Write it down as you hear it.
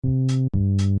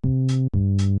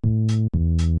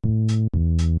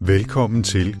Velkommen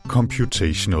til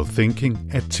Computational Thinking,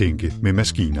 at tænke med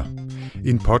maskiner.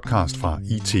 En podcast fra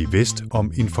IT Vest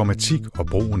om informatik og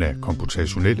brugen af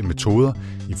komputationelle metoder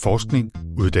i forskning,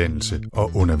 uddannelse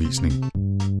og undervisning.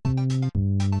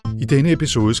 I denne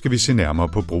episode skal vi se nærmere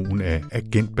på brugen af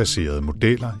agentbaserede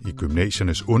modeller i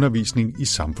gymnasiernes undervisning i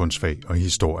samfundsfag og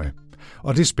historie.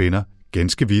 Og det spænder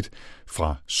ganske vidt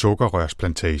fra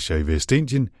sukkerrørsplantager i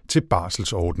Vestindien til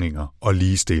barselsordninger og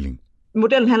ligestilling.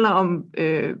 Modellen handler om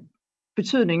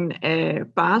betydningen af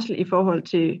barsel i forhold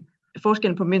til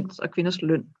forskellen på mænds og kvinders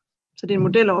løn. Så det er en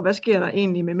model over, hvad sker der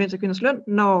egentlig med mænds og kvinders løn,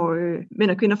 når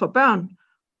mænd og kvinder får børn,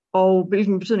 og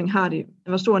hvilken betydning har det,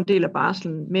 hvor stor en del af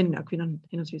barselen mænd og kvinder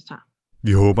henholdsvis tager.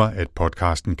 Vi håber, at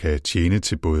podcasten kan tjene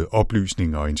til både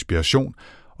oplysning og inspiration,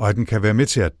 og at den kan være med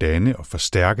til at danne og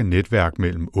forstærke netværk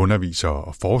mellem undervisere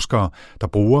og forskere, der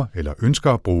bruger eller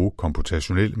ønsker at bruge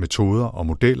komputationelle metoder og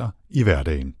modeller i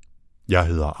hverdagen. Jeg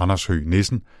hedder Anders Høgh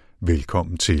Nissen.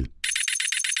 Velkommen til.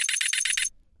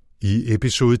 I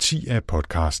episode 10 af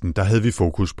podcasten, der havde vi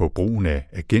fokus på brugen af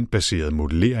agentbaseret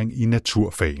modellering i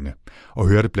naturfagene, og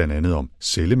hørte blandt andet om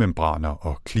cellemembraner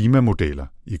og klimamodeller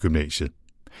i gymnasiet.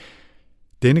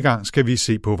 Denne gang skal vi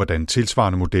se på, hvordan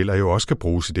tilsvarende modeller jo også kan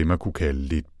bruges i det, man kunne kalde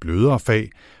lidt blødere fag,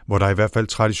 hvor der i hvert fald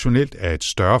traditionelt er et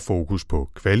større fokus på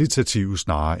kvalitative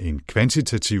snarere end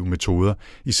kvantitative metoder,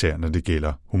 især når det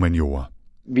gælder humaniora.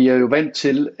 Vi er jo vant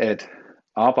til at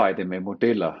arbejde med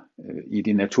modeller i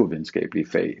de naturvidenskabelige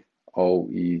fag, og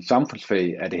i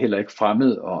samfundsfag er det heller ikke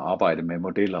fremmed at arbejde med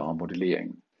modeller og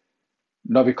modellering.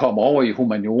 Når vi kommer over i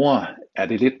humaniora, er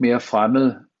det lidt mere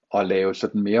fremmed at lave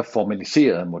sådan mere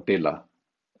formaliserede modeller.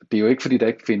 Det er jo ikke fordi, der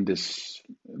ikke findes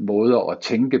måder at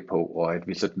tænke på, og at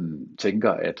vi sådan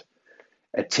tænker,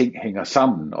 at ting hænger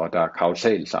sammen, og der er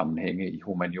kausal sammenhænge i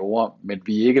humaniora, men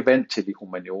vi er ikke vant til i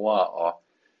humaniora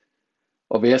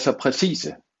at være så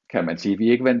præcise, kan man sige. Vi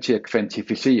er ikke vant til at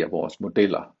kvantificere vores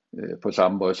modeller på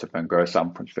samme måde, som man gør i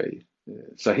samfundsfag.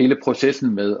 Så hele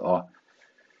processen med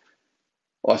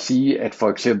at sige, at for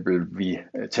eksempel vi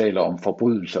taler om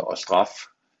forbrydelse og straf,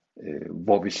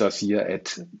 hvor vi så siger,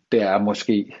 at der er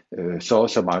måske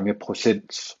så mange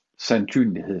procents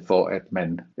sandsynlighed for, at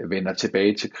man vender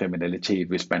tilbage til kriminalitet,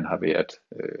 hvis man har været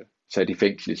sat i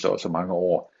fængsel i så mange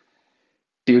år.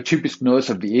 Det er jo typisk noget,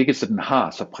 som vi ikke sådan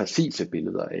har så præcise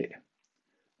billeder af.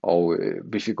 Og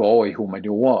hvis vi går over i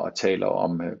humaniora og taler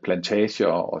om plantager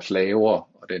og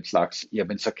slaver og den slags,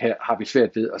 jamen så har vi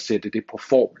svært ved at sætte det på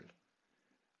formel.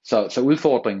 Så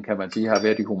udfordringen, kan man sige, har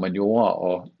været i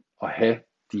humaniora at have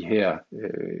de her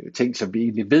ting, som vi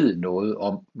egentlig ved noget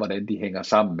om, hvordan de hænger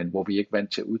sammen, men hvor vi ikke er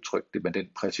vant til at udtrykke det med den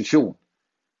præcision,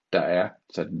 der er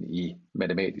sådan i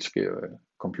matematiske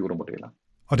computermodeller.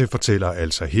 Og det fortæller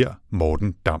altså her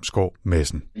Morten Damsgaard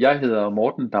Madsen. Jeg hedder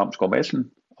Morten Damsgaard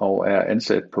Madsen og er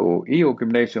ansat på EO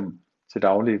Gymnasium til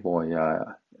daglig, hvor jeg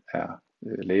er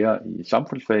lærer i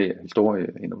samfundsfag, historie,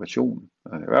 innovation,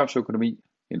 erhvervsøkonomi,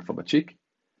 informatik.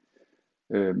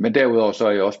 Men derudover så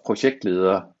er jeg også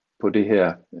projektleder på det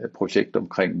her projekt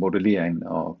omkring modellering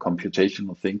og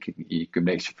computational thinking i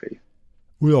gymnasiefag.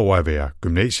 Udover at være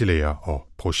gymnasielærer og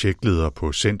projektleder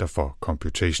på Center for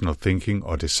Computational Thinking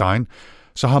og Design,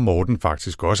 så har Morten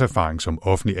faktisk også erfaring som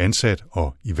offentlig ansat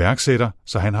og iværksætter,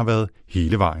 så han har været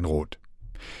hele vejen rundt.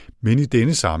 Men i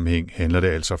denne sammenhæng handler det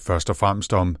altså først og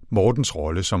fremmest om Mortens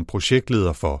rolle som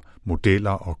projektleder for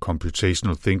modeller og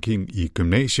computational thinking i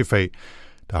gymnasiefag,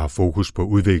 der har fokus på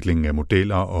udviklingen af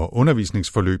modeller og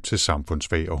undervisningsforløb til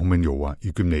samfundsfag og humaniora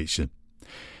i gymnasiet.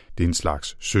 Det er en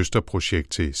slags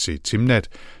søsterprojekt til CTIMNAT,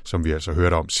 som vi altså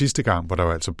hørte om sidste gang, hvor der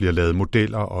jo altså bliver lavet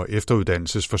modeller og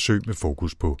efteruddannelsesforsøg med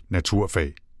fokus på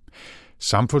naturfag.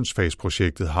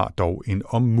 Samfundsfagsprojektet har dog en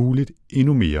om muligt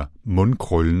endnu mere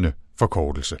mundkrøllende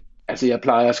forkortelse. Altså jeg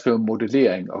plejer at skrive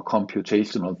modellering og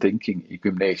computational thinking i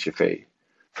gymnasiefag,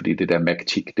 fordi det der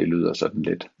matematik, det lyder sådan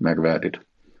lidt mærkværdigt.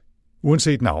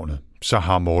 Uanset navnet, så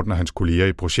har Morten og hans kolleger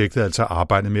i projektet altså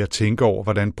arbejdet med at tænke over,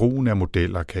 hvordan brugen af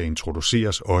modeller kan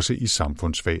introduceres også i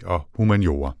samfundsfag og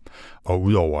humaniora. Og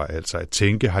udover altså at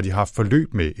tænke, har de haft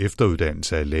forløb med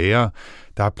efteruddannelse af lærere,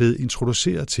 der er blevet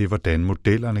introduceret til, hvordan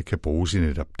modellerne kan bruges i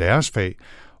netop deres fag,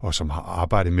 og som har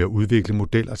arbejdet med at udvikle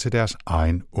modeller til deres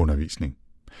egen undervisning.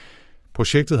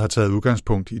 Projektet har taget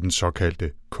udgangspunkt i den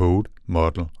såkaldte Code,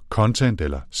 Model, Content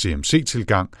eller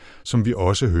CMC-tilgang, som vi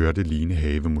også hørte Line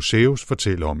Have Museus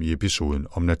fortælle om i episoden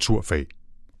om naturfag.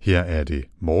 Her er det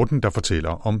Morten, der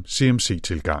fortæller om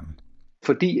CMC-tilgangen.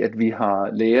 Fordi at vi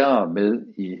har lærere med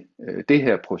i det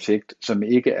her projekt, som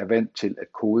ikke er vant til at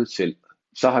kode selv,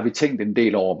 så har vi tænkt en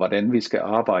del over, hvordan vi skal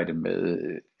arbejde med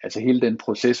altså hele den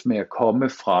proces med at komme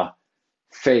fra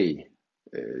fag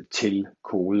til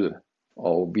kode.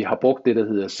 Og vi har brugt det, der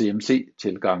hedder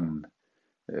CMC-tilgangen,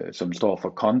 som står for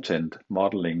Content,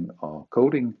 Modeling og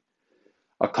Coding.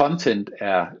 Og content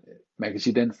er, man kan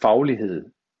sige, den faglighed,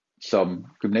 som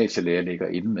gymnasielærer ligger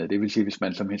inde med. Det vil sige, hvis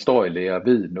man som historielærer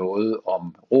ved noget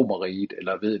om Romerriget,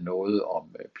 eller ved noget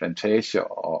om plantager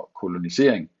og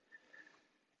kolonisering,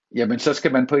 jamen så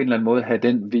skal man på en eller anden måde have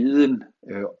den viden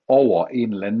over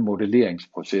en eller anden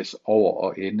modelleringsproces over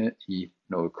at ende i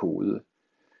noget kode.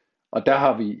 Og der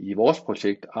har vi i vores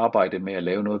projekt arbejdet med at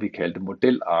lave noget, vi kaldte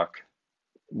modelark,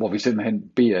 hvor vi simpelthen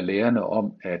beder lærerne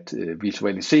om at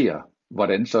visualisere,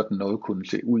 hvordan sådan noget kunne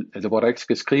se ud. Altså hvor der ikke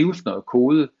skal skrives noget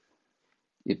kode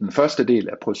i den første del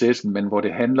af processen, men hvor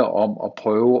det handler om at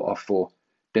prøve at få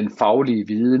den faglige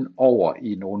viden over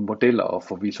i nogle modeller og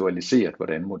få visualiseret,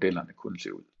 hvordan modellerne kunne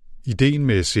se ud. Ideen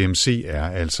med CMC er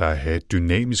altså at have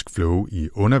dynamisk flow i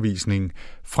undervisningen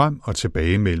frem og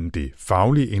tilbage mellem det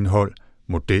faglige indhold,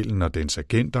 modellen og dens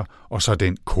agenter, og så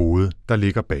den kode, der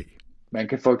ligger bag. Man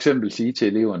kan for eksempel sige til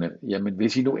eleverne, jamen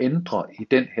hvis I nu ændrer i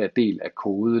den her del af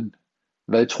koden,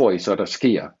 hvad tror I så, der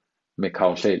sker med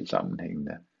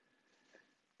kausalsammenhængene?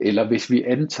 Eller hvis vi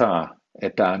antager,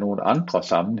 at der er nogle andre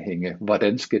sammenhænge,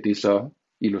 hvordan skal det så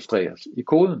illustreres i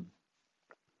koden?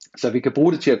 Så vi kan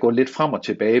bruge det til at gå lidt frem og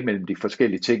tilbage mellem de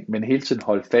forskellige ting, men hele tiden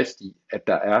holde fast i, at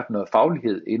der er noget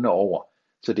faglighed inde over.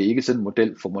 Så det er ikke sådan en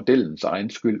model for modellens egen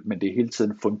skyld, men det er hele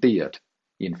tiden funderet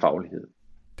i en faglighed.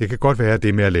 Det kan godt være, at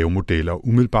det med at lave modeller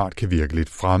umiddelbart kan virke lidt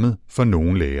fremmed for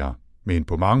nogle lærere, men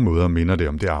på mange måder minder det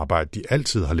om det arbejde, de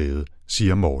altid har lavet,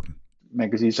 siger Morten. Man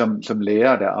kan sige, som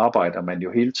lærer, der arbejder man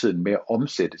jo hele tiden med at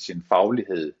omsætte sin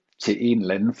faglighed til en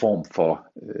eller anden form for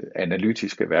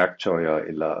analytiske værktøjer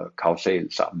eller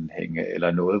kausal sammenhænge,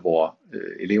 eller noget, hvor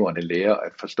eleverne lærer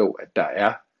at forstå, at der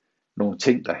er nogle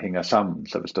ting, der hænger sammen,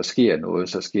 så hvis der sker noget,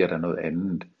 så sker der noget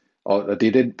andet. Og det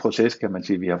er den proces, kan man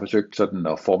sige, vi har forsøgt sådan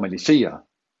at formalisere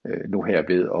nu her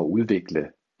ved at udvikle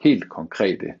helt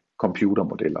konkrete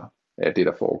computermodeller af det,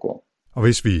 der foregår. Og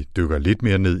hvis vi dykker lidt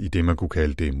mere ned i det, man kunne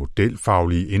kalde det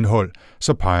modelfaglige indhold,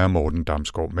 så peger Morten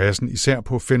Damsgaard Madsen især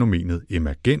på fænomenet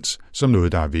emergens som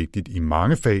noget, der er vigtigt i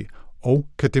mange fag og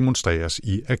kan demonstreres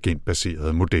i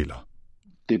agentbaserede modeller.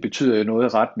 Det betyder jo noget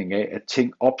i retning af, at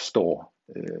ting opstår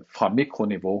fra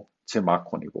mikroniveau til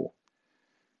makroniveau.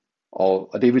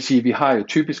 Og det vil sige, at vi har jo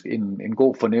typisk en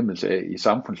god fornemmelse af i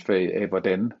samfundsfag af,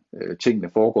 hvordan tingene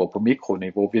foregår på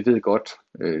mikroniveau. Vi ved godt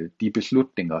de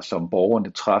beslutninger, som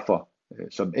borgerne træffer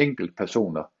som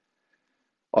enkeltpersoner.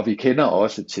 Og vi kender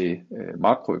også til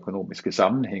makroøkonomiske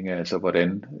sammenhænge, altså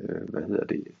hvordan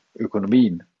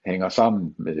økonomien hænger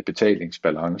sammen med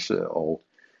betalingsbalance og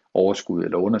overskud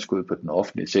eller underskud på den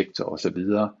offentlige sektor osv.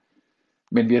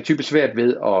 Men vi har typisk svært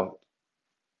ved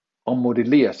at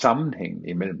modellere sammenhængen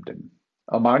imellem dem.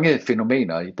 Og mange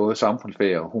fænomener i både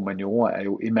samfundsfag og humaniora er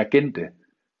jo emergente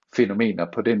fænomener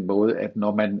på den måde, at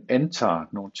når man antager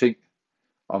nogle ting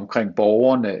omkring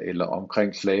borgerne eller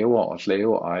omkring slaver og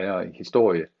slaveejere i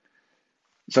historie,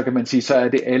 så kan man sige, så er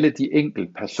det alle de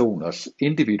enkelte personers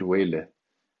individuelle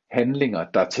handlinger,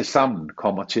 der tilsammen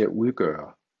kommer til at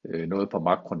udgøre noget på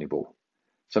makroniveau.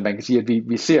 Så man kan sige, at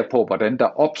vi ser på, hvordan der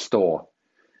opstår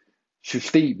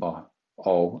systemer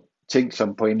og ting,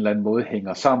 som på en eller anden måde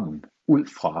hænger sammen ud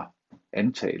fra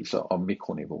antagelser om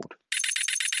mikroniveauet.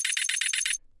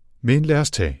 Men lad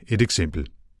os tage et eksempel,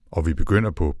 og vi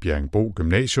begynder på Bjerringbro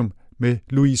Gymnasium med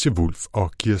Louise Wulff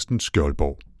og Kirsten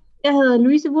Skjoldborg. Jeg hedder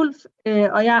Louise Wulff,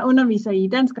 og jeg underviser i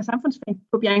dansk og samfundsfag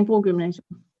på Bjerringbro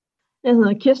Gymnasium. Jeg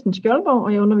hedder Kirsten Skjoldborg,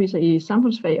 og jeg underviser i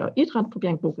samfundsfag og idræt på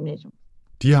Bjerringbro Gymnasium.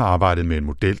 De har arbejdet med en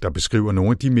model, der beskriver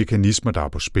nogle af de mekanismer, der er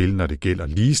på spil, når det gælder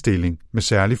ligestilling, med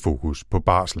særlig fokus på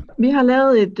barsel. Vi har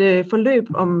lavet et forløb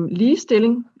om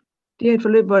ligestilling. Det er et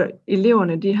forløb, hvor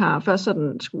eleverne de har først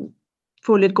sådan skulle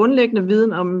få lidt grundlæggende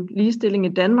viden om ligestilling i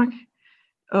Danmark,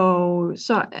 og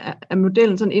så er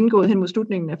modellen sådan indgået hen mod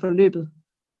slutningen af forløbet.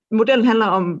 Modellen handler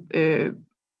om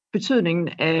betydningen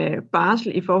af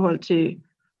barsel i forhold til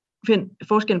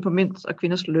forskellen på mænds og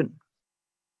kvinders løn.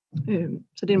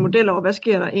 Så det er en model over, hvad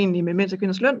sker der egentlig med mænds og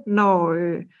kvinders løn, når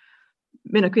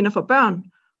mænd og kvinder får børn,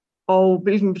 og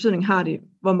hvilken betydning har det,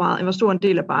 hvor stor en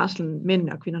del af barselen mænd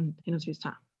og kvinder henholdsvis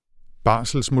tager.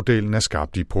 Barselsmodellen er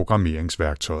skabt i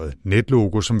programmeringsværktøjet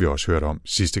Netlogo, som vi også hørte om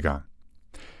sidste gang.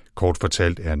 Kort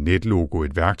fortalt er Netlogo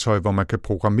et værktøj, hvor man kan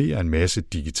programmere en masse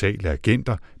digitale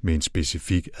agenter med en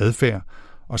specifik adfærd,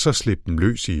 og så slippe dem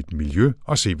løs i et miljø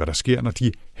og se, hvad der sker, når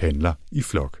de handler i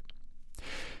flok.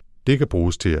 Det kan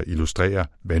bruges til at illustrere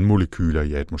vandmolekyler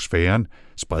i atmosfæren,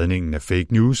 spredningen af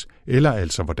fake news, eller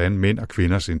altså hvordan mænd og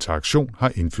kvinders interaktion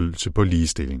har indflydelse på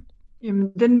ligestilling.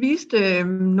 Jamen, den viste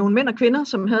nogle mænd og kvinder,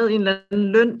 som havde en eller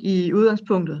anden løn i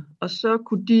udgangspunktet, og så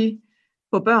kunne de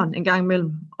få børn en gang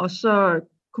imellem, og så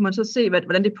kunne man så se,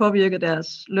 hvordan det påvirkede deres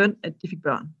løn, at de fik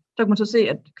børn. Så kunne man så se,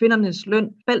 at kvindernes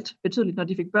løn faldt betydeligt, når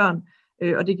de fik børn,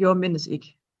 og det gjorde mændenes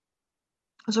ikke.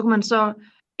 Og så kunne man så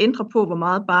ændre på, hvor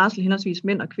meget barsel henholdsvis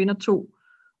mænd og kvinder tog,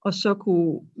 og så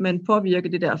kunne man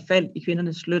påvirke det der fald i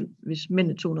kvindernes løn, hvis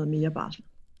mændene tog noget mere barsel.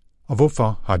 Og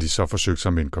hvorfor har de så forsøgt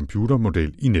sig med en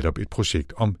computermodel i netop et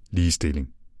projekt om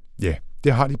ligestilling? Ja,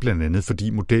 det har de blandt andet, fordi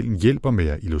modellen hjælper med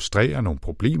at illustrere nogle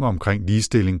problemer omkring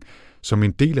ligestilling, som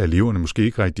en del af eleverne måske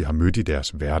ikke rigtig har mødt i deres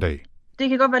hverdag. Det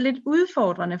kan godt være lidt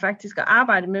udfordrende faktisk at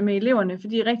arbejde med eleverne,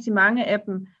 fordi rigtig mange af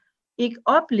dem ikke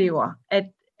oplever,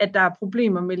 at der er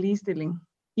problemer med ligestilling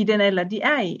i den alder, de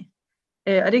er i.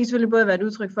 Og det kan selvfølgelig både være et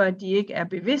udtryk for, at de ikke er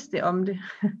bevidste om det,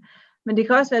 men det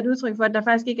kan også være et udtryk for, at der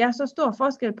faktisk ikke er så stor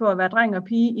forskel på at være dreng og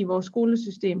pige i vores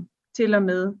skolesystem, til og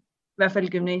med i hvert fald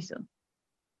gymnasiet.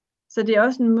 Så det er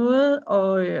også en måde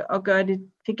at gøre det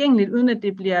tilgængeligt, uden at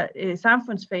det bliver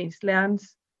samfundsfagslærerens,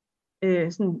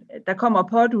 der kommer og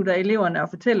pådutter eleverne og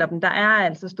fortæller dem, der er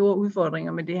altså store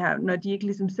udfordringer med det her, når de ikke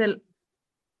ligesom selv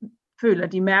føler,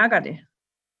 de mærker det.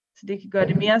 Så det kan gøre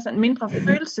det mere sådan mindre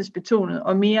følelsesbetonet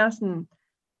og mere sådan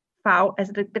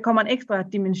altså der kommer en ekstra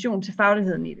dimension til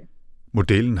fagligheden i det.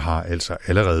 Modellen har altså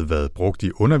allerede været brugt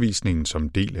i undervisningen som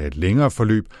del af et længere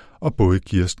forløb, og både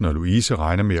Kirsten og Louise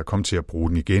regner med at komme til at bruge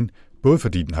den igen, både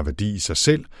fordi den har værdi i sig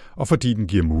selv, og fordi den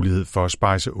giver mulighed for at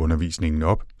spejse undervisningen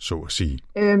op, så at sige.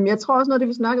 Jeg tror også noget af det,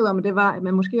 vi snakkede om, det var, at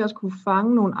man måske også kunne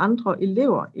fange nogle andre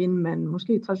elever, end man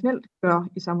måske traditionelt gør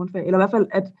i samfundsfag. Eller i hvert fald,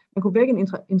 at man kunne vække en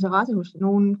interesse hos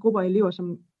nogle grupper af elever,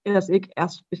 som ellers ikke er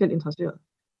specielt interesseret.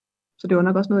 Så det var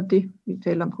nok også noget af det, vi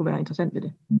talte om, kunne være interessant ved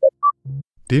det.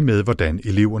 Det med, hvordan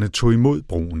eleverne tog imod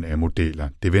brugen af modeller,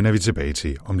 det vender vi tilbage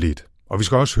til om lidt. Og vi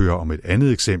skal også høre om et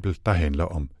andet eksempel, der handler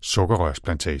om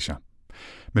sukkerrørsplantager.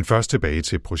 Men først tilbage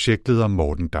til projektleder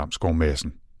Morten Damsgaard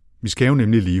Madsen. Vi skal jo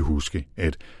nemlig lige huske,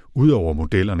 at udover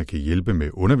modellerne kan hjælpe med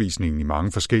undervisningen i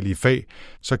mange forskellige fag,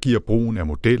 så giver brugen af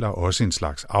modeller også en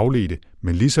slags afledte,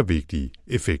 men lige så vigtige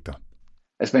effekter.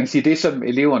 Altså man kan sige, at det som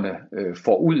eleverne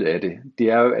får ud af det, det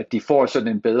er jo, at de får sådan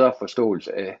en bedre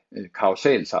forståelse af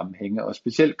kausalsammenhænge, og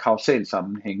specielt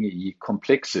kausalsammenhænge i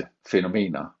komplekse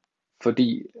fænomener.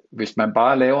 Fordi hvis man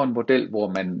bare laver en model, hvor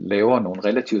man laver nogle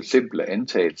relativt simple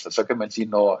antagelser, så kan man sige,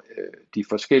 når de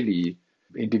forskellige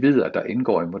individer, der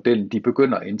indgår i modellen, de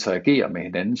begynder at interagere med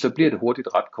hinanden, så bliver det hurtigt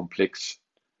ret kompleks.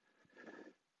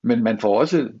 Men man får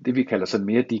også det, vi kalder sådan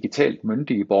mere digitalt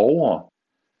myndige borgere.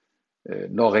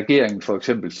 Når regeringen for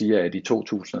eksempel siger, at i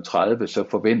 2030, så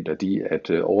forventer de, at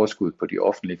overskud på de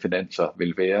offentlige finanser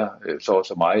vil være så og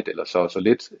så meget, eller så og så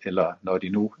lidt, eller når de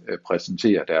nu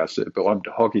præsenterer deres berømte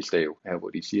hockeystav, her hvor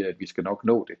de siger, at vi skal nok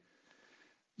nå det,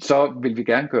 så vil vi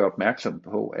gerne gøre opmærksom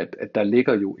på, at der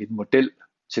ligger jo en model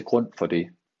til grund for det,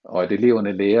 og at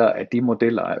eleverne lærer, at de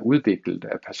modeller er udviklet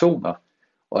af personer,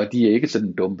 og at de er ikke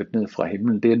sådan dumpet ned fra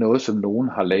himlen. Det er noget, som nogen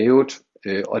har lavet,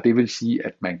 og det vil sige,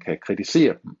 at man kan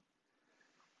kritisere dem.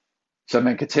 Så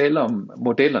man kan tale om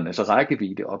modellernes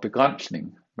rækkevidde og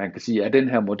begrænsning. Man kan sige, er den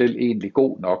her model egentlig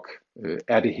god nok?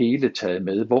 Er det hele taget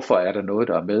med? Hvorfor er der noget,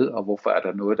 der er med, og hvorfor er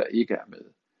der noget, der ikke er med?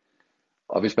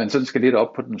 Og hvis man sådan skal lidt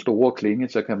op på den store klinge,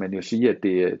 så kan man jo sige, at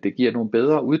det giver nogle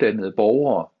bedre uddannede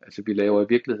borgere. Altså vi laver i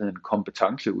virkeligheden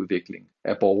kompetenceudvikling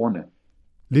af borgerne.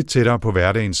 Lidt tættere på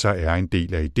hverdagen så er en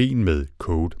del af ideen med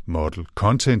Code, Model,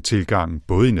 Content-tilgangen,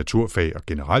 både i naturfag og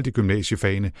generelt i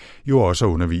gymnasiefagene, jo også at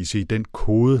undervise i den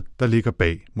kode, der ligger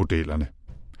bag modellerne.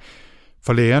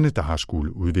 For lærerne, der har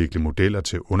skulle udvikle modeller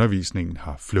til undervisningen,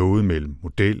 har flowet mellem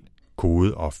model,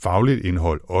 kode og fagligt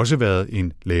indhold også været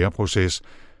en læreproces,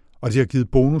 og de har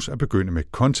givet bonus at begynde med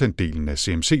content-delen af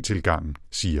CMC-tilgangen,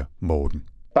 siger Morten.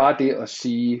 Bare det at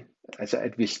sige, altså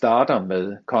at vi starter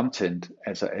med content,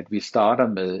 altså at vi starter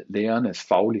med lærernes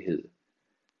faglighed,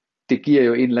 det giver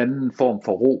jo en eller anden form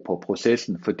for ro på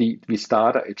processen, fordi vi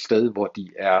starter et sted, hvor de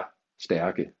er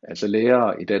stærke. Altså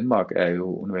lærere i Danmark er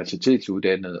jo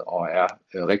universitetsuddannede og er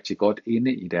rigtig godt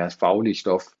inde i deres faglige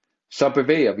stof. Så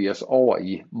bevæger vi os over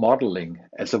i modeling,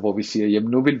 altså hvor vi siger,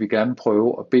 jamen nu vil vi gerne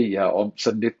prøve at bede jer om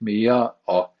sådan lidt mere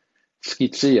at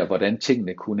skitsere, hvordan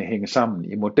tingene kunne hænge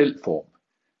sammen i modelform.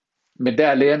 Men der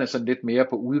er lærerne sådan lidt mere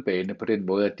på udebane på den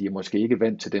måde, at de er måske ikke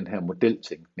vant til den her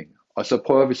modeltænkning. Og så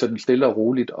prøver vi sådan stille og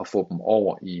roligt at få dem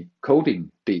over i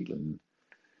coding-delen,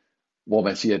 hvor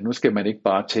man siger, at nu skal man ikke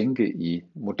bare tænke i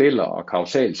modeller og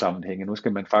kausalsammenhænge, nu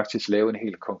skal man faktisk lave en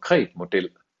helt konkret model,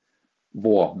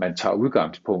 hvor man tager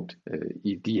udgangspunkt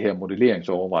i de her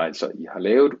modelleringsovervejelser, I har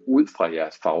lavet ud fra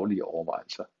jeres faglige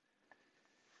overvejelser.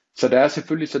 Så der er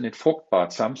selvfølgelig sådan et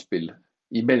frugtbart samspil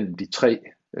imellem de tre,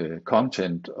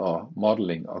 content og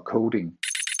modeling og coding.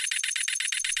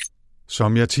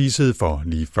 Som jeg teasede for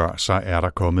lige før, så er der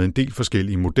kommet en del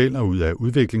forskellige modeller ud af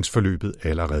udviklingsforløbet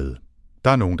allerede.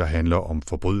 Der er nogen, der handler om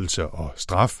forbrydelse og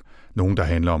straf, nogen, der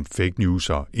handler om fake news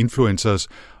og influencers,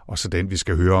 og så den, vi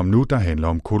skal høre om nu, der handler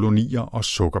om kolonier og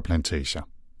sukkerplantager.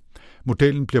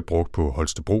 Modellen bliver brugt på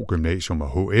Holstebro Gymnasium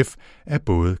og HF af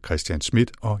både Christian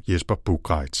Schmidt og Jesper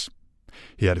Buchreitz.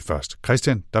 Her er det først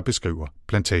Christian, der beskriver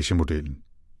plantagemodellen.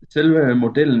 Selve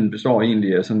modellen består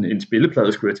egentlig af sådan en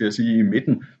spilleplade, skulle jeg til at sige, i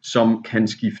midten, som kan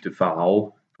skifte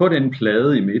farve. På den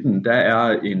plade i midten, der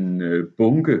er en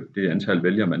bunke, det antal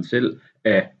vælger man selv,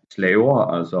 af slaver,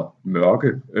 altså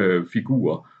mørke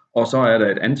figurer. Og så er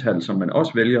der et antal, som man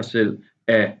også vælger selv,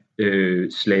 af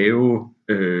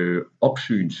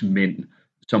opsynsmænd,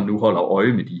 som nu holder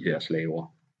øje med de her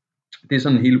slaver. Det er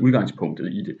sådan hele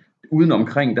udgangspunktet i det. Uden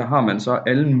omkring, der har man så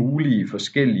alle mulige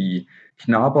forskellige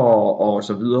knapper og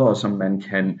så videre, som man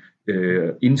kan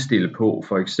indstille på.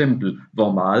 For eksempel,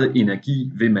 hvor meget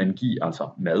energi vil man give, altså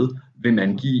mad, vil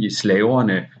man give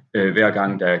slaverne, hver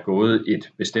gang der er gået et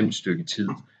bestemt stykke tid.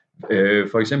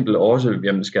 For eksempel også,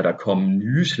 jamen, skal der komme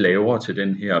nye slaver til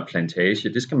den her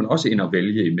plantage? Det skal man også ind og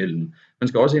vælge imellem. Man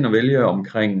skal også ind og vælge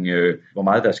omkring, hvor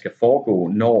meget der skal foregå,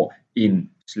 når en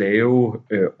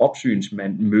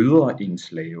opsynsmand møder en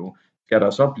slave. Skal der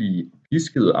så blive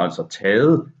pisket, altså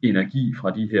taget energi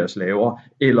fra de her slaver,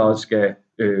 eller skal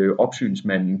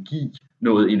opsynsmanden give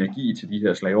noget energi til de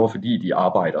her slaver, fordi de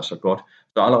arbejder så godt?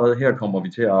 Så allerede her kommer vi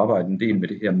til at arbejde en del med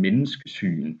det her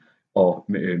menneskesyn og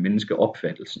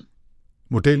menneskeopfattelsen.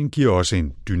 Modellen giver også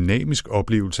en dynamisk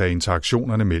oplevelse af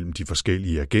interaktionerne mellem de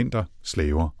forskellige agenter,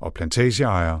 slaver og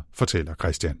plantageejere, fortæller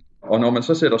Christian. Og når man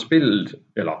så sætter spillet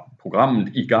eller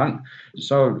programmet i gang,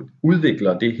 så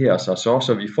udvikler det her sig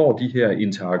så vi får de her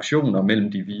interaktioner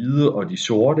mellem de hvide og de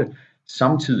sorte,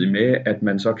 samtidig med, at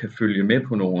man så kan følge med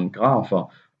på nogle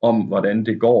grafer om, hvordan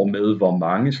det går med, hvor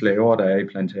mange slaver der er i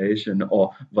plantagen,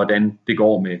 og hvordan det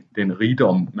går med den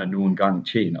rigdom, man nu engang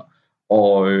tjener.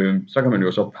 Og så kan man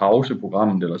jo så pause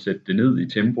programmet eller sætte det ned i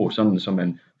tempo, sådan så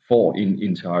man får en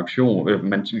interaktion,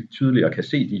 man tydeligere kan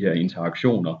se de her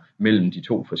interaktioner mellem de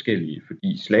to forskellige,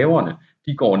 fordi slaverne,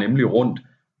 de går nemlig rundt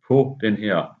på den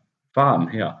her farm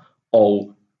her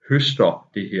og høster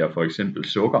det her for eksempel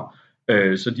sukker,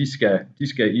 så de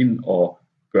skal ind og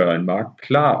gøre en mark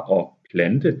klar og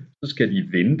plante, så skal de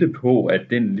vente på, at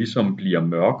den ligesom bliver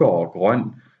mørkere og grøn,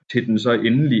 til den så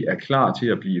endelig er klar til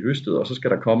at blive høstet, og så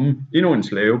skal der komme endnu en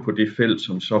slave på det felt,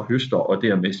 som så høster, og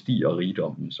dermed stiger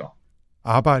rigdommen så.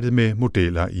 Arbejdet med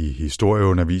modeller i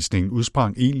historieundervisningen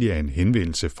udsprang egentlig af en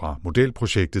henvendelse fra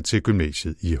modelprojektet til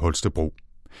gymnasiet i Holstebro.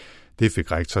 Det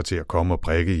fik rektor til at komme og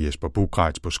prikke Jesper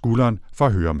Buchreitz på skulderen for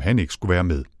at høre, om han ikke skulle være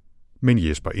med. Men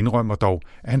Jesper indrømmer dog,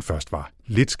 at han først var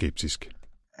lidt skeptisk.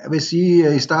 Jeg vil sige,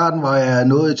 at i starten var jeg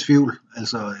noget i tvivl.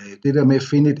 Altså det der med at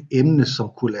finde et emne, som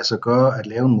kunne lade sig gøre at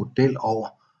lave en model over,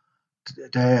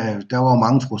 der var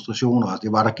mange frustrationer, og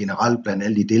det var der generelt blandt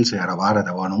alle de deltagere, der var der.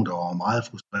 Der var nogen, der var meget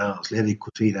frustrerede og slet ikke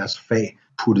kunne se deres fag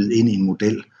puttet ind i en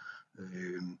model.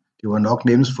 Det var nok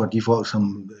nemmest for de folk,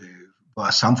 som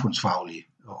var samfundsfaglige,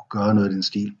 at gøre noget i den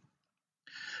stil.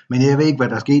 Men jeg ved ikke, hvad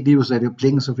der skete. Lige så det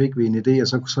pling, så fik vi en idé, og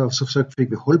så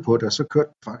fik vi hul på det, og så kørte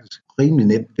det faktisk rimelig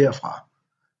nemt derfra.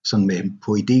 Sådan med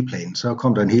på idéplanen. Så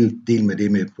kom der en hel del med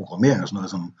det med programmering og sådan noget,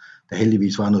 som der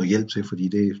heldigvis var noget hjælp til, fordi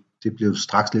det blev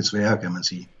straks lidt sværere, kan man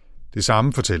sige. Det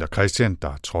samme fortæller Christian,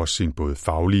 der trods sin både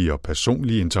faglige og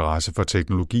personlige interesse for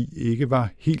teknologi ikke var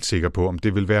helt sikker på, om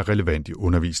det ville være relevant i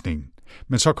undervisningen.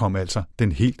 Men så kom altså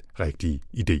den helt rigtige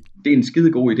idé. Det er en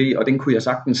skidegod idé, og den kunne jeg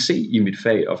sagtens se i mit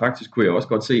fag, og faktisk kunne jeg også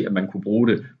godt se, at man kunne bruge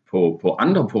det på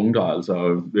andre punkter,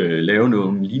 altså lave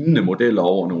nogle lignende modeller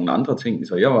over nogle andre ting.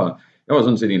 Så jeg var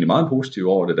sådan set egentlig meget positiv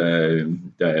over det,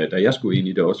 da jeg skulle ind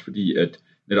i det også, fordi at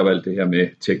netop alt det her med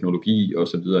teknologi og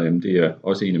så videre, jamen det er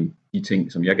også en af de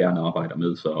ting, som jeg gerne arbejder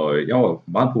med. Så jeg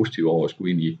var meget positiv over at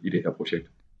skulle ind i det her projekt.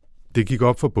 Det gik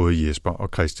op for både Jesper og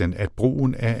Christian, at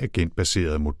brugen af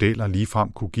agentbaserede modeller ligefrem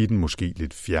kunne give den måske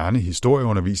lidt fjerne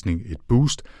historieundervisning et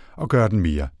boost og gøre den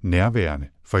mere nærværende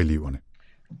for eleverne.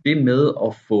 Det med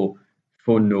at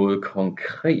få noget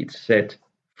konkret sat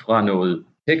fra noget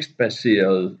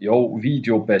tekstbaseret,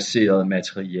 videobaseret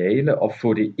materiale og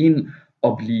få det ind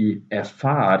og blive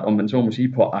erfaret, om man så må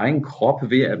sige, på egen krop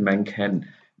ved at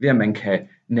man kan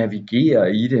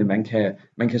navigere i det,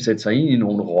 man kan sætte sig ind i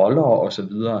nogle roller og så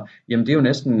videre. Jamen det er jo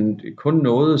næsten kun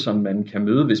noget, som man kan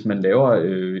møde, hvis man laver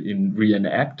en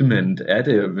reenactment af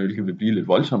det, hvilket vil blive lidt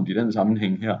voldsomt i den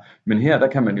sammenhæng her. Men her, der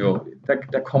kan man jo,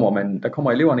 der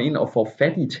kommer eleverne ind og får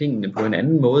fat i tingene på en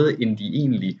anden måde, end de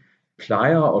egentlig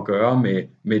plejer at gøre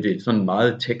med det sådan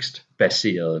meget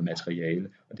tekstbaserede materiale.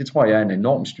 Og det tror jeg er en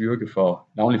enorm styrke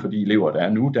navnlig for de elever, der er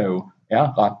nu, der jo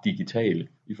er ret digitale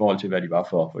i forhold til, hvad de var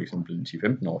for eksempel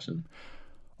 10-15 år siden.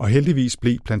 Og heldigvis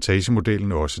blev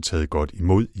plantagemodellen også taget godt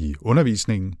imod i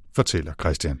undervisningen, fortæller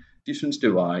Christian. De synes,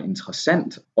 det var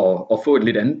interessant at få et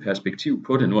lidt andet perspektiv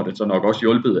på det. Nu har det så nok også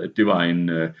hjulpet, at det var en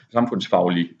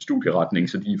samfundsfaglig studieretning,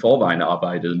 så de i forvejen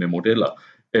arbejdede med modeller.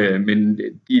 Men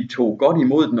de tog godt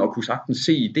imod den og kunne sagtens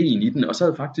se ideen i den, og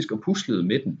sad faktisk og puslede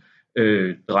med den.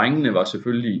 Drengene var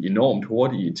selvfølgelig enormt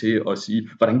hurtige til at sige,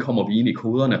 hvordan kommer vi ind i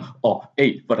koderne, og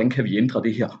hvordan kan vi ændre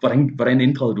det her, hvordan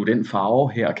ændrede du den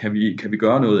farve her, kan vi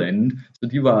gøre noget andet. Så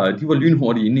de var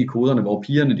lynhurtige inde i koderne, hvor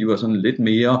pigerne de var sådan lidt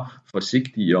mere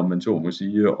forsigtige, om man så må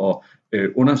sige, og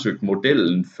undersøgte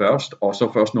modellen først, og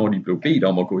så først når de blev bedt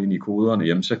om at gå ind i koderne,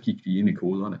 jamen så gik de ind i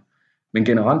koderne. Men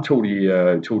generelt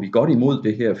tog de godt imod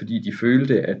det her, fordi de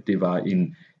følte, at det var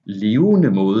en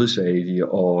levende måde, sagde de,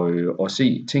 at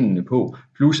se tingene på.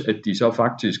 Plus at de så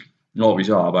faktisk, når vi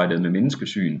så arbejdede med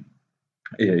menneskesyn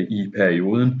i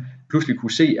perioden, pludselig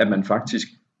kunne se, at man faktisk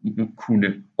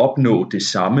kunne opnå det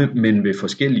samme, men ved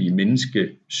forskellige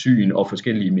menneskesyn og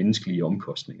forskellige menneskelige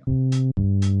omkostninger.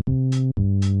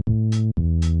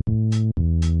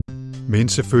 Men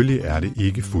selvfølgelig er det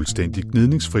ikke fuldstændig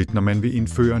gnidningsfrit, når man vil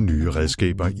indføre nye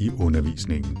redskaber i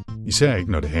undervisningen. Især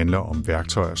ikke, når det handler om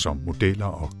værktøjer som modeller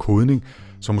og kodning,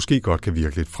 som måske godt kan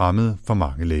virke lidt fremmede for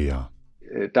mange lærere.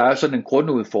 Der er sådan en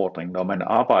grundudfordring, når man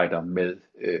arbejder med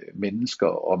mennesker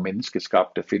og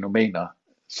menneskeskabte fænomener,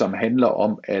 som handler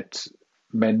om, at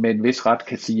man med en vis ret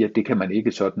kan sige, at det kan man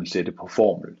ikke sådan sætte på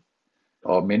formel.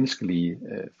 Og menneskelige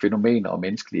fænomener og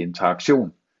menneskelig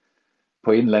interaktion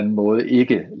på en eller anden måde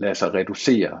ikke lader sig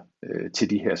reducere til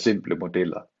de her simple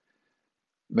modeller.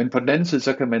 Men på den anden side,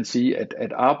 så kan man sige,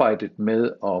 at arbejdet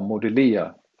med at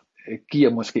modellere giver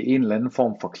måske en eller anden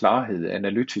form for klarhed,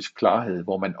 analytisk klarhed,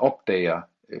 hvor man opdager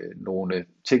nogle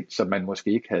ting, som man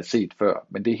måske ikke havde set før.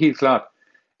 Men det er helt klart,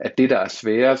 at det, der er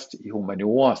sværest i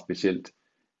humaniora specielt,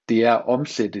 det er at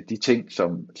omsætte de ting,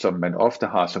 som man ofte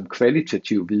har som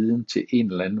kvalitativ viden, til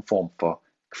en eller anden form for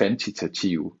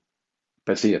kvantitativ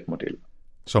baseret model.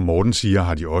 Som Morten siger,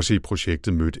 har de også i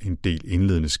projektet mødt en del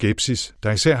indledende skepsis,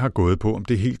 der især har gået på, om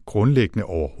det helt grundlæggende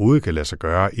overhovedet kan lade sig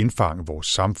gøre at indfange vores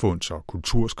samfunds- og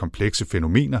kulturs komplekse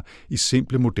fænomener i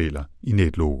simple modeller i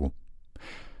NetLogo.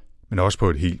 Men også på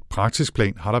et helt praktisk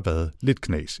plan har der været lidt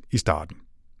knas i starten.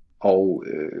 Og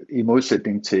i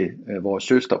modsætning til vores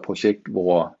søsterprojekt,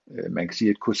 hvor man kan sige,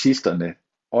 at kursisterne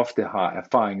ofte har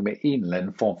erfaring med en eller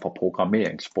anden form for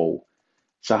programmeringssprog,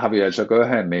 så har vi altså at gøre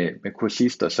her med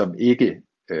kursister, som ikke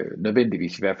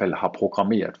nødvendigvis i hvert fald har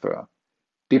programmeret før.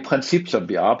 Det princip, som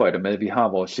vi arbejder med, vi har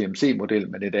vores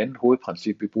CMC-model, men et andet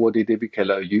hovedprincip, vi bruger, det er det, vi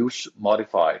kalder Use,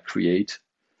 Modify, Create.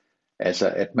 Altså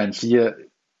at man siger,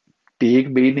 det er ikke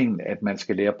meningen, at man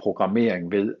skal lære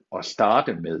programmering ved at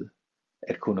starte med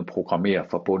at kunne programmere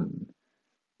fra bunden.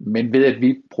 Men ved at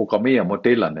vi programmerer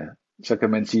modellerne, så kan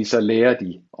man sige, så lærer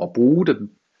de at bruge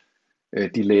dem.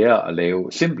 De lærer at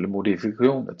lave simple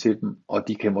modifikationer til dem, og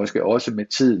de kan måske også med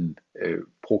tiden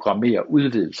programmere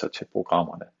udvidelser til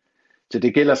programmerne. Så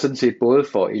det gælder sådan set både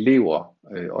for elever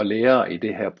og lærere i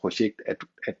det her projekt,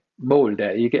 at målet er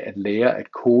ikke at lære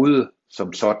at kode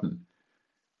som sådan,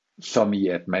 som i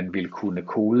at man vil kunne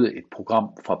kode et program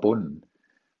fra bunden.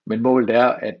 Men målet er,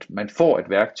 at man får et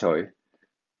værktøj,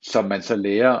 som man så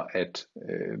lærer at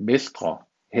mestre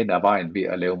hen ad vejen ved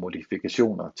at lave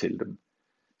modifikationer til dem.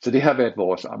 Så det har været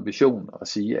vores ambition at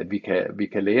sige, at vi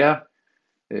kan lære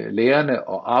lærerne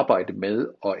at arbejde med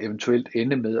og eventuelt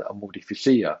ende med at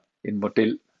modificere en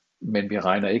model, men vi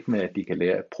regner ikke med, at de kan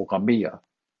lære at programmere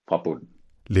fra bunden.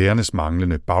 Lærernes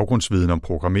manglende baggrundsviden om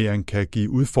programmering kan give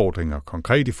udfordringer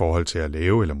konkret i forhold til at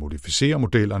lave eller modificere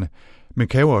modellerne, men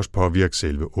kan jo også påvirke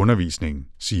selve undervisningen,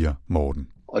 siger Morten.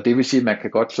 Og det vil sige, at man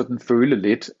kan godt sådan føle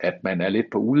lidt, at man er lidt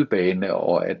på udebane,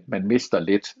 og at man mister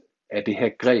lidt af det her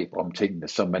greb om tingene,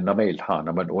 som man normalt har,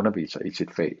 når man underviser i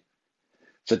sit fag.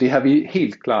 Så det har vi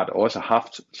helt klart også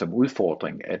haft som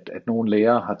udfordring, at nogle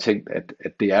lærere har tænkt,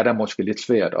 at det er da måske lidt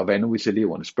svært, og hvad nu hvis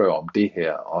eleverne spørger om det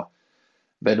her, og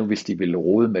hvad nu hvis de vil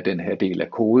rode med den her del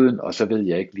af koden, og så ved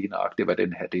jeg ikke lige nøjagtigt, hvad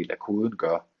den her del af koden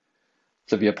gør.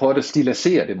 Så vi har prøvet at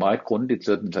stilisere det meget grundigt,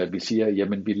 sådan så at vi siger,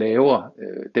 jamen vi laver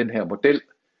den her model,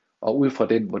 og ud fra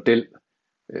den model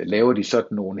laver de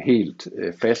sådan nogle helt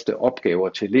faste opgaver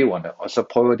til eleverne, og så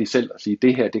prøver de selv at sige,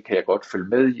 det her det kan jeg godt følge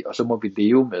med i, og så må vi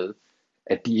leve med,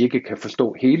 at de ikke kan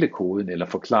forstå hele koden eller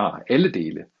forklare alle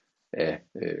dele af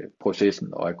processen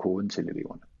og af koden til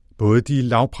eleverne. Både de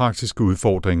lavpraktiske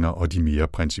udfordringer og de mere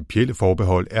principielle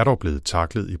forbehold er dog blevet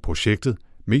taklet i projektet,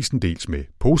 mestendels med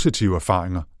positive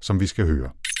erfaringer, som vi skal høre.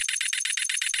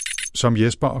 Som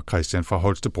Jesper og Christian fra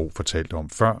Holstebro fortalte om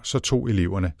før, så tog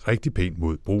eleverne rigtig pænt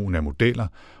mod brugen af modeller,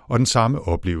 og den samme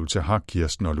oplevelse har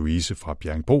Kirsten og Louise fra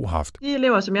Bjerringbro haft. De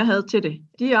elever, som jeg havde til det,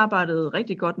 de arbejdede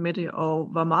rigtig godt med det og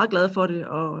var meget glade for det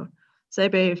og sagde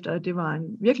bagefter, at det var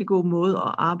en virkelig god måde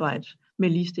at arbejde med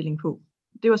ligestilling på.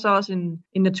 Det var så også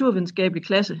en naturvidenskabelig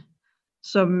klasse,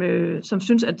 som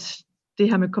synes at det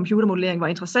her med computermodellering var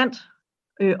interessant,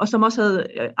 og som også havde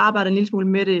arbejdet en lille smule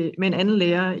med det med en anden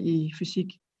lærer i fysik.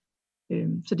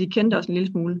 Så de kendte også en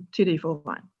lille smule til det i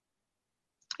forvejen.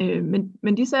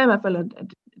 Men de sagde i hvert fald, at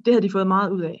det havde de fået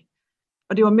meget ud af.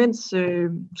 Og det var mens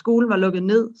skolen var lukket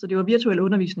ned, så det var virtuel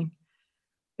undervisning.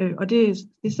 Og det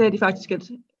sagde de faktisk, at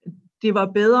det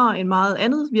var bedre end meget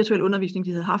andet virtuel undervisning,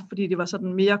 de havde haft, fordi det var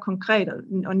sådan mere konkret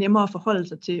og nemmere at forholde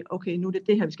sig til, okay, nu er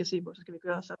det her, vi skal se på, så skal vi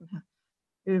gøre sådan her.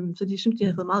 Så de synes, de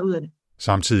havde fået meget ud af det.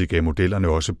 Samtidig gav modellerne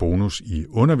også bonus i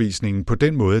undervisningen på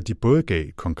den måde, at de både gav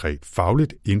konkret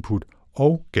fagligt input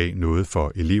og gav noget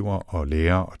for elever og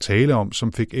lærere at tale om,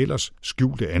 som fik ellers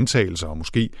skjulte antagelser og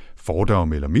måske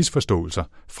fordomme eller misforståelser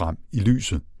frem i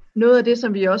lyset. Noget af det,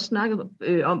 som vi også snakkede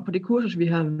om på det kursus, vi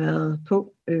har været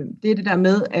på, det er det der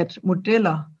med, at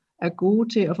modeller er gode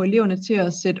til at få eleverne til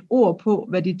at sætte ord på,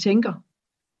 hvad de tænker.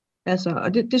 Altså,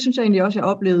 og det synes jeg egentlig også, jeg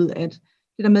oplevede, at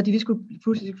det der med, at de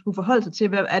pludselig skulle forholde sig til,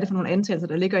 hvad er det for nogle antagelser,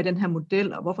 der ligger i den her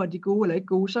model, og hvorfor er de gode eller ikke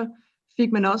gode, så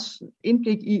fik man også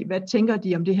indblik i, hvad tænker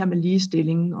de om det her med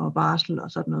ligestilling og barsel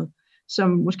og sådan noget, som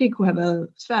måske kunne have været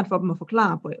svært for dem at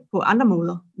forklare på andre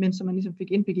måder, men som man ligesom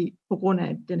fik indblik i på grund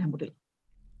af den her model.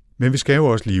 Men vi skal jo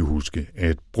også lige huske,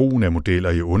 at brugen af modeller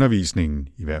i undervisningen,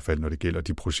 i hvert fald når det gælder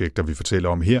de projekter, vi fortæller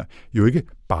om her, jo ikke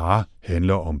bare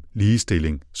handler om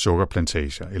ligestilling,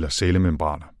 sukkerplantager eller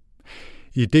cellemembraner.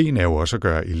 Ideen er jo også at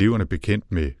gøre eleverne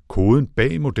bekendt med koden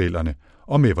bag modellerne,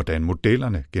 og med hvordan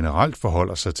modellerne generelt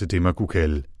forholder sig til det, man kunne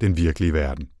kalde den virkelige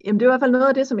verden. Jamen det er i hvert fald noget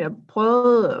af det, som jeg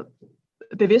prøvede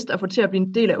bevidst at få til at blive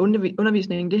en del af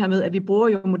undervisningen, det her med, at vi bruger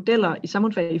jo modeller i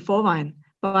samfundsfag i forvejen,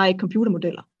 bare ikke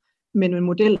computermodeller, men en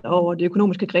model over det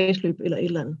økonomiske kredsløb eller et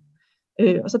eller andet.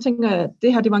 Og så tænker jeg, at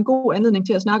det her det var en god anledning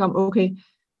til at snakke om, okay,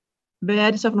 hvad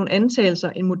er det så for nogle antagelser,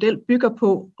 en model bygger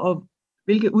på, og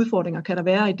hvilke udfordringer kan der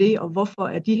være i det, og hvorfor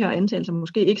er de her antagelser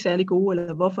måske ikke særlig gode,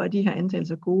 eller hvorfor er de her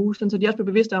antagelser gode, sådan så de også bliver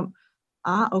bevidste om,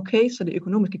 okay, så det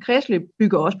økonomiske kredsløb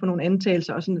bygger også på nogle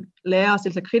antagelser, og sådan lærer at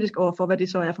stille sig kritisk over for, hvad det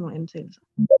så er for nogle antagelser.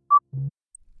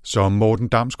 Som Morten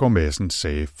Damsgaard Madsen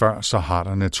sagde før, så har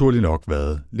der naturligt nok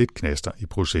været lidt knaster i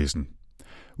processen.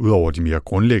 Udover de mere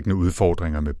grundlæggende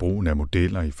udfordringer med brugen af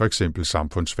modeller i f.eks.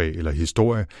 samfundsfag eller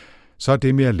historie, så er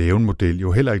det med at lave en model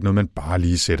jo heller ikke noget, man bare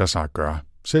lige sætter sig at gøre.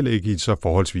 Selv ikke i et så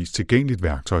forholdsvis tilgængeligt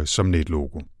værktøj som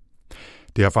netlogo.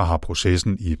 Derfor har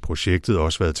processen i projektet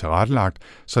også været tilrettelagt,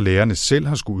 så lærerne selv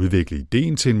har skulle udvikle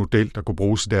ideen til en model, der kunne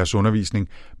bruges i deres undervisning,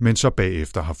 men så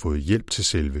bagefter har fået hjælp til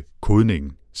selve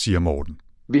kodningen, siger Morten.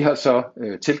 Vi har så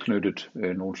tilknyttet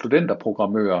nogle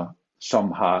studenterprogrammører,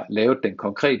 som har lavet den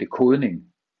konkrete kodning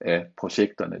af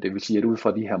projekterne. Det vil sige, at ud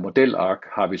fra de her modelark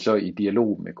har vi så i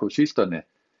dialog med kursisterne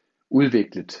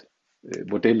udviklet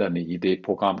modellerne i det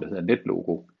program, der hedder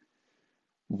NetLogo,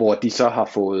 hvor de så har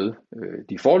fået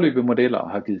de foreløbige modeller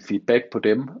og har givet feedback på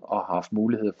dem og har haft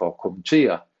mulighed for at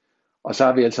kommentere. Og så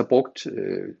har vi altså brugt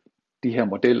de her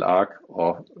modelark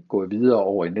og gået videre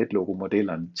over i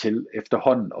NetLogo-modellerne til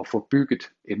efterhånden at få bygget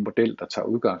en model, der tager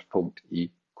udgangspunkt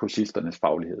i kursisternes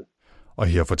faglighed. Og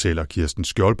her fortæller Kirsten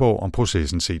Skjoldborg om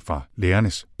processen set fra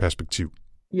lærernes perspektiv.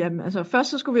 Jamen, altså først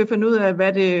så skulle vi jo finde ud af,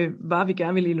 hvad det var, vi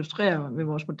gerne ville illustrere med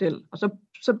vores model. Og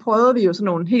så prøvede vi jo sådan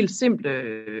nogle helt simple, at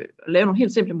lave nogle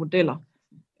helt simple modeller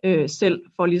selv,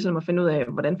 for ligesom at finde ud af,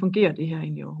 hvordan fungerer det her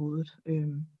egentlig overhovedet.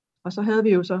 Og så havde vi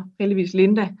jo så heldigvis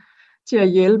Linda til at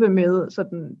hjælpe med,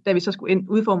 sådan, da vi så skulle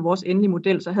udforme vores endelige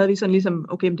model, så havde vi sådan ligesom,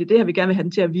 okay, men det er det her, vi gerne vil have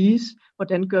den til at vise,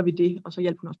 hvordan gør vi det, og så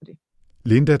hjælper hun os med det.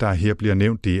 Linda, der her bliver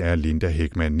nævnt, det er Linda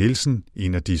Hækman Nielsen,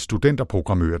 en af de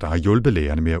studenterprogrammører, der har hjulpet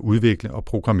lærerne med at udvikle og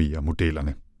programmere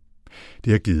modellerne.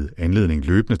 Det har givet anledning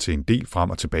løbende til en del frem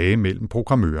og tilbage mellem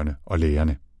programmørerne og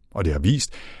lærerne. Og det har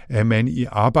vist, at man i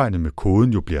arbejdet med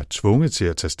koden jo bliver tvunget til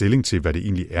at tage stilling til, hvad det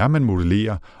egentlig er, man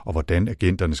modellerer, og hvordan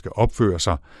agenterne skal opføre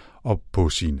sig, og på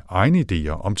sine egne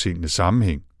idéer om tingenes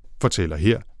sammenhæng, fortæller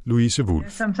her Louise Wulff.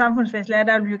 Som samfundsfagslærer,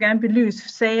 der vil vi jo gerne belyse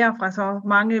sager fra så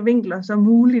mange vinkler som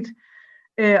muligt.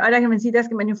 Og der kan man sige, der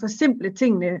skal man jo forsimple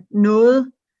tingene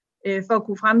noget, for at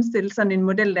kunne fremstille sådan en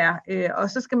model der. Og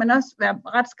så skal man også være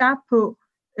ret skarp på,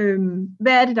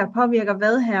 hvad er det, der påvirker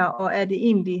hvad her, og er det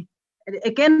egentlig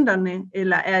agenterne,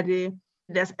 eller er det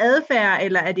deres adfærd,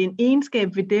 eller er det en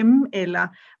egenskab ved dem, eller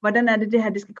hvordan er det her,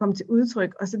 det skal komme til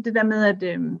udtryk, og så det der med,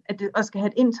 at det også skal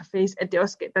have et interface, at det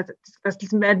også skal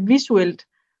ligesom være et visuelt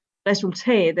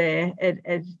resultat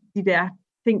af de der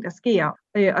ting, der sker,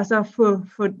 og så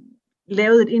få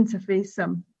lavet et interface,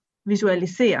 som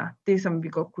visualiserer det, som vi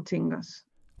godt kunne tænke os.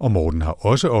 Og Morten har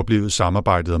også oplevet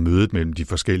samarbejdet og mødet mellem de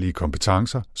forskellige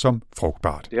kompetencer som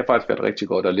frugtbart. Det har faktisk været rigtig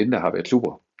godt, og Linda har været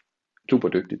super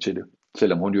dygtig til det.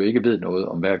 Selvom hun jo ikke ved noget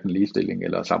om hverken ligestilling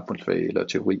eller samfundsfag eller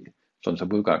teori, sådan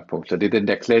som udgangspunkt. Så det er den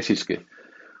der klassiske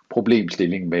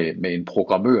problemstilling med en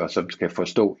programmør, som skal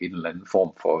forstå en eller anden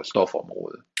form for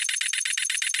stofområde.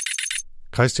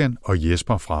 Christian og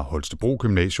Jesper fra Holstebro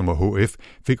Gymnasium og HF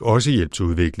fik også hjælp til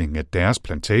udviklingen af deres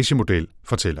plantagemodel,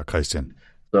 fortæller Christian.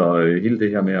 Så hele det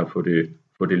her med at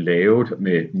få det lavet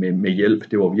med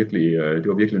hjælp, det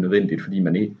var virkelig nødvendigt, fordi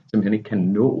man simpelthen ikke kan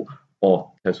nå at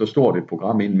tage så stort et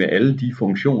program ind med alle de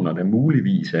funktioner, der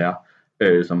muligvis er,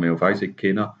 som man jo faktisk ikke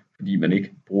kender, fordi man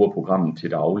ikke bruger programmet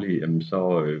til daglig, så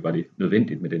var det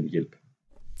nødvendigt med den hjælp.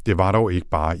 Det var dog ikke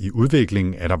bare i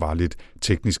udviklingen, at der var lidt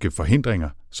tekniske forhindringer,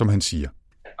 som han siger.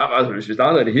 Altså, hvis vi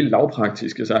starter af det helt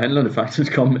lavpraktiske, så handler det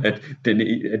faktisk om, at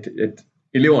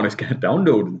eleverne skal have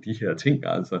downloadet de her ting.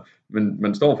 Altså. Men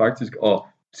man står faktisk og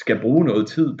skal bruge noget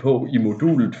tid på i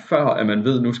modulet, før at man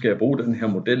ved, nu skal jeg bruge den her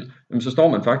model. Jamen, så står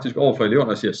man faktisk over for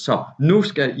eleverne og siger, så nu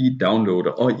skal I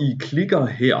downloade, og I klikker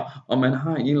her, og man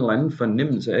har en eller anden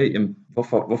fornemmelse af, jamen,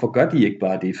 hvorfor gør de ikke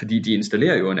bare det? Fordi de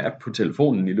installerer jo en app på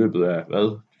telefonen i løbet af,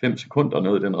 5 sekunder,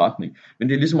 noget i den retning. Men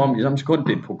det er ligesom om, i samme sekund,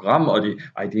 det er et program, og det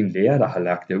er en lærer, der har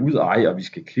lagt det ud, og vi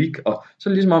skal klikke, og så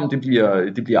er det ligesom om,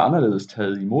 det bliver anderledes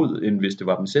taget imod, end hvis det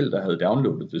var dem selv, der havde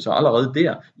downloadet det. Så allerede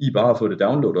der, I bare har fået det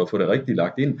downloadet og fået det rigtigt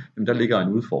lagt ind, jamen der ligger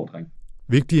en udfordring.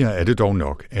 Vigtigere er det dog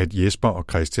nok, at Jesper og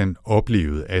Christian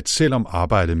oplevede, at selvom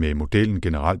arbejdet med modellen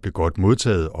generelt blev godt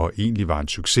modtaget og egentlig var en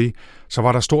succes, så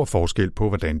var der stor forskel på,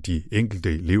 hvordan de enkelte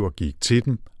elever gik til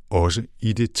dem, også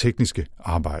i det tekniske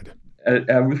arbejde.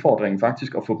 Er udfordringen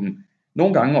faktisk at få dem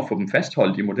nogle gange at få dem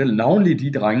fastholdt i modellen, navnlig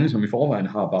de drenge, som i forvejen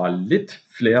har bare lidt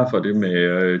flere for det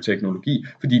med teknologi,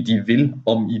 fordi de vil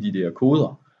om i de der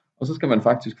koder. Og så skal man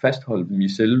faktisk fastholde dem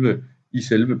i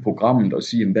selve programmet og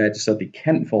sige, hvad er det så, det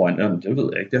kan foran? Jamen, det ved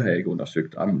jeg ikke, det har jeg ikke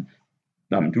undersøgt.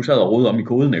 Jamen, du sad og rodede om i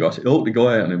koden, ikke også? Jo, det gør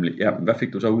jeg nemlig. Ja, men hvad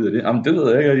fik du så ud af det? Jamen, det ved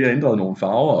jeg ikke, jeg har ændret nogle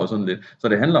farver og sådan lidt. Så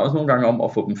det handler også nogle gange om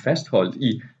at få dem fastholdt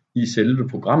i selve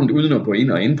programmet, uden at gå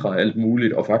ind og ændre alt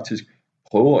muligt, og faktisk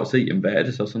prøve at se, jamen, hvad er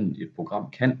det så sådan et program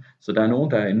kan. Så der er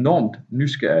nogen, der er enormt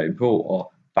nysgerrige på at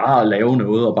bare lave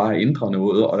noget og bare ændre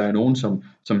noget, og der er nogen,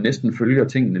 som næsten følger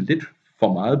tingene lidt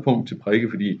for meget punkt til prikke,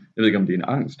 fordi jeg ved ikke, om det er en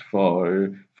angst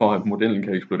for at modellen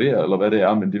kan eksplodere, eller hvad det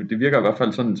er, men det virker i hvert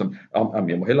fald sådan, som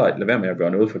jeg må hellere lade være med at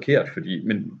gøre noget forkert,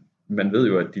 men man ved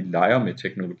jo, at de leger med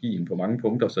teknologien på mange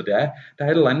punkter, så der er et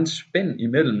eller andet spænd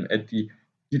imellem, at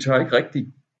de tør ikke rigtig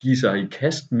give sig i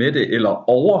kast med det, eller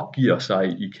overgiver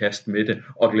sig i kast med det,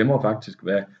 og glemmer faktisk,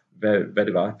 hvad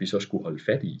det var, vi så skulle holde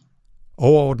fat i.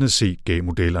 Overordnet set gav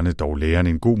modellerne dog lærerne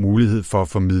en god mulighed for at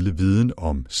formidle viden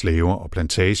om slaver og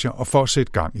plantager og for at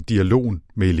sætte gang i dialogen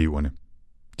med eleverne.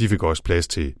 De fik også plads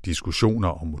til diskussioner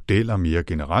om modeller mere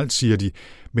generelt, siger de,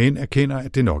 men erkender,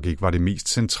 at det nok ikke var det mest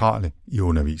centrale i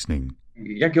undervisningen.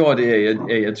 Jeg gjorde det,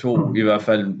 at jeg tog i hvert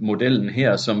fald modellen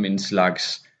her som en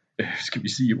slags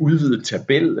udvidet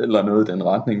tabel eller noget i den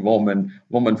retning,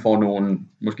 hvor man får nogle,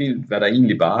 måske hvad der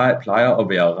egentlig bare plejer at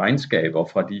være regnskaber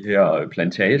fra de her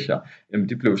plantager,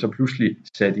 det blev så pludselig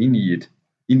sat ind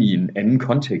i en anden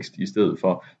kontekst i stedet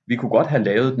for. Vi kunne godt have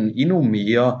lavet den endnu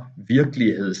mere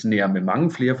virkelighedsnær med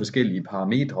mange flere forskellige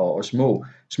parametre og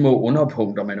små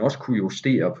underpunkter, man også kunne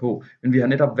justere på, men vi har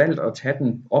netop valgt at tage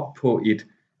den op på et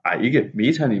ikke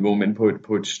metaniveau, men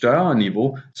på et større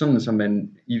niveau, sådan som man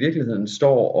i virkeligheden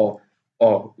står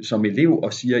og som elev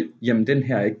og siger, jamen den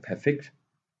her er ikke perfekt.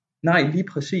 Nej, lige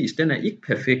præcis, den er ikke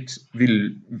perfekt,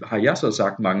 har jeg så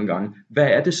sagt mange gange. Hvad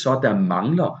er det så, der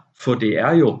mangler? For det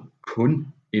er jo kun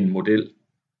en model.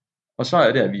 Og så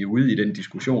er det, at vi er ude i den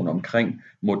diskussion omkring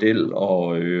model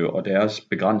og deres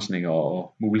begrænsninger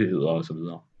og muligheder osv.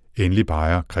 Endelig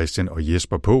peger Christian og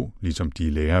Jesper på, ligesom de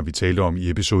lærere, vi talte om i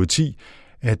episode 10,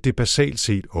 at det basalt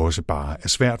set også bare er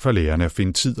svært for lærerne at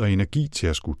finde tid og energi til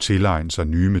at skulle tilegne sig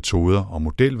nye metoder og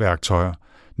modelværktøjer,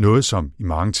 noget som i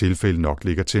mange tilfælde nok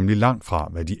ligger temmelig langt fra,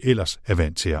 hvad de ellers er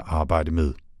vant til at arbejde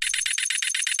med.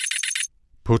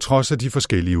 På trods af de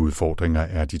forskellige udfordringer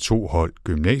er de 2 hold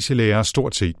gymnasielærere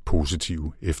stort set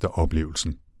positive efter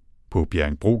oplevelsen. På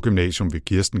Bjerringbro Gymnasium vil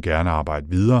Kirsten gerne arbejde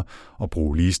videre og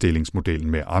bruge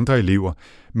ligestillingsmodellen med andre elever,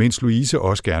 mens Louise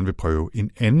også gerne vil prøve en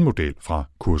anden model fra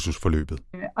kursusforløbet.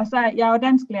 Og så jeg er jo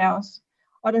dansklærer også,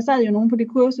 Og der sad jo nogen på det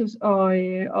kursus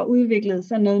og udviklede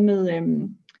sådan noget med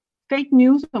fake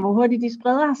news, og hvor hurtigt de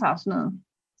spreder sig og sådan noget.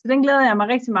 Så den glæder jeg mig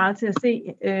rigtig meget til at se,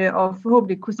 og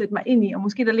forhåbentlig kunne sætte mig ind i, og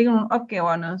måske der ligger nogle opgaver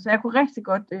og noget. Så jeg kunne rigtig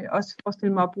godt også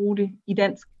forestille mig at bruge det i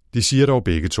dansk. De siger dog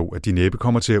begge to, at de næppe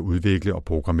kommer til at udvikle og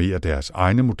programmere deres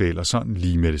egne modeller sådan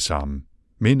lige med det samme.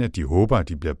 Men at de håber, at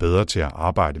de bliver bedre til at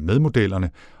arbejde med modellerne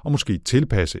og måske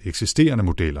tilpasse eksisterende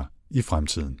modeller i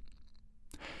fremtiden.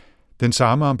 Den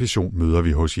samme ambition møder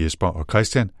vi hos Jesper og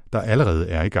Christian, der allerede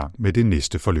er i gang med det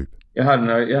næste forløb.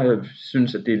 Jeg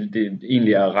synes, at det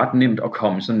egentlig er ret nemt at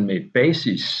komme sådan med et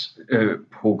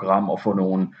basisprogram og få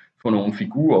nogle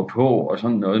figurer på og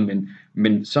sådan noget,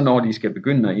 men så når de skal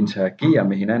begynde at interagere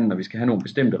med hinanden, og vi skal have nogle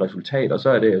bestemte resultater, så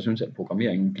er det, jeg synes, at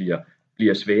programmeringen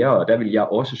bliver sværere, og der vil jeg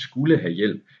også skulle have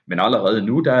hjælp. Men allerede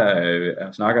nu,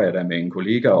 der snakker jeg da med en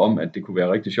kollega om, at det kunne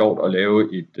være rigtig sjovt at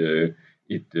lave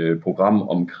et program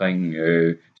omkring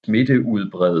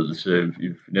smitteudbredelse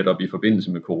netop i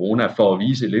forbindelse med corona, for at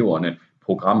vise eleverne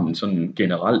programmet sådan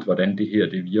generelt, hvordan det her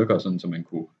det virker, sådan så man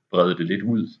kunne brede det lidt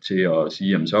ud til at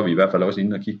sige, jamen så er vi i hvert fald også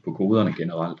inde og kigge på koderne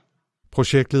generelt.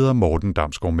 Projektleder Morten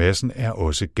Damsgaard Madsen er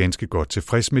også ganske godt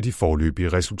tilfreds med de foreløbige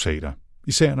resultater,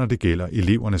 især når det gælder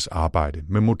elevernes arbejde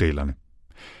med modellerne.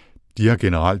 De har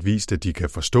generelt vist, at de kan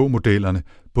forstå modellerne,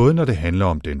 både når det handler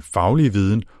om den faglige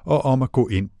viden og om at gå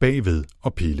ind bagved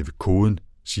og pille ved koden,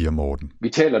 siger Morten. Vi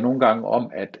taler nogle gange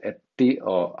om, at det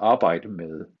at arbejde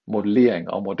med modellering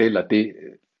og modeller, det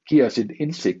giver os et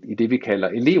indsigt i det, vi kalder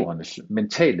elevernes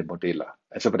mentale modeller.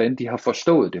 Altså hvordan de har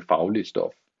forstået det faglige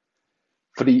stof.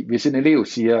 Fordi hvis en elev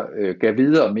siger, gav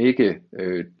videre om ikke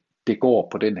det går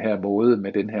på den her måde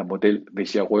med den her model,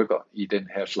 hvis jeg rykker i den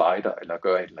her slider eller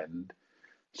gør et eller andet,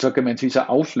 så kan man sige, så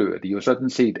afslører de jo sådan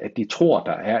set, at de tror,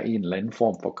 der er en eller anden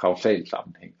form for kausal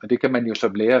sammenhæng. Og det kan man jo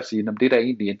som lærer sige, at det er da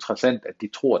egentlig interessant, at de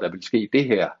tror, der vil ske det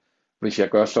her, hvis jeg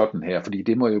gør sådan her. Fordi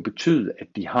det må jo betyde, at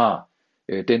de har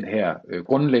den her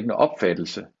grundlæggende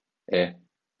opfattelse af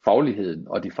fagligheden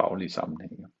og de faglige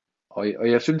sammenhænge. Og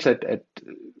jeg synes, at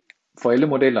for alle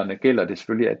modellerne gælder det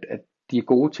selvfølgelig, at de er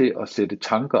gode til at sætte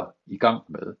tanker i gang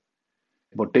med.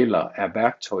 Modeller er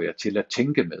værktøjer til at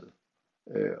tænke med.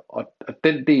 Og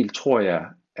den del, tror jeg,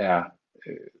 er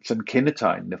sådan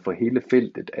kendetegnende for hele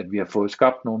feltet, at vi har fået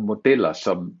skabt nogle modeller,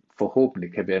 som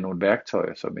forhåbentlig kan være nogle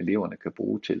værktøjer, som eleverne kan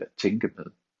bruge til at tænke med,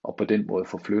 og på den måde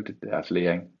få flyttet deres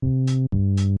læring.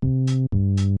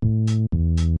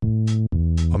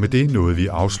 Og med det nåede vi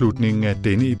afslutningen af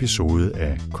denne episode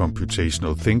af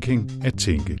Computational Thinking, at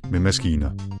tænke med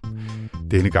maskiner.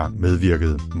 Denne gang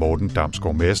medvirkede Morten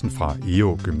Damsgaard Madsen fra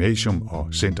EO Gymnasium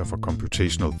og Center for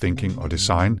Computational Thinking og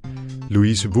Design,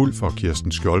 Louise Wulff og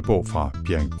Kirsten Skjoldborg fra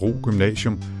Bjerringbro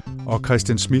Gymnasium og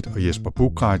Christian Schmidt og Jesper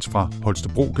Buchreitz fra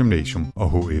Holstebro Gymnasium og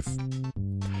HF.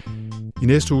 I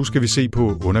næste uge skal vi se på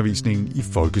undervisningen i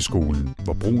folkeskolen,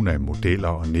 hvor brugen af modeller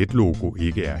og netlogo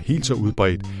ikke er helt så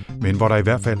udbredt, men hvor der i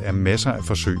hvert fald er masser af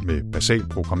forsøg med basal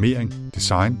programmering,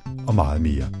 design og meget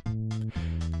mere.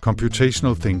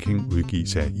 Computational Thinking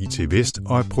udgives af IT Vest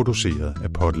og er produceret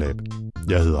af Podlab.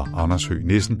 Jeg hedder Anders Høgh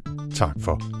Nissen. Tak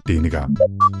for denne gang.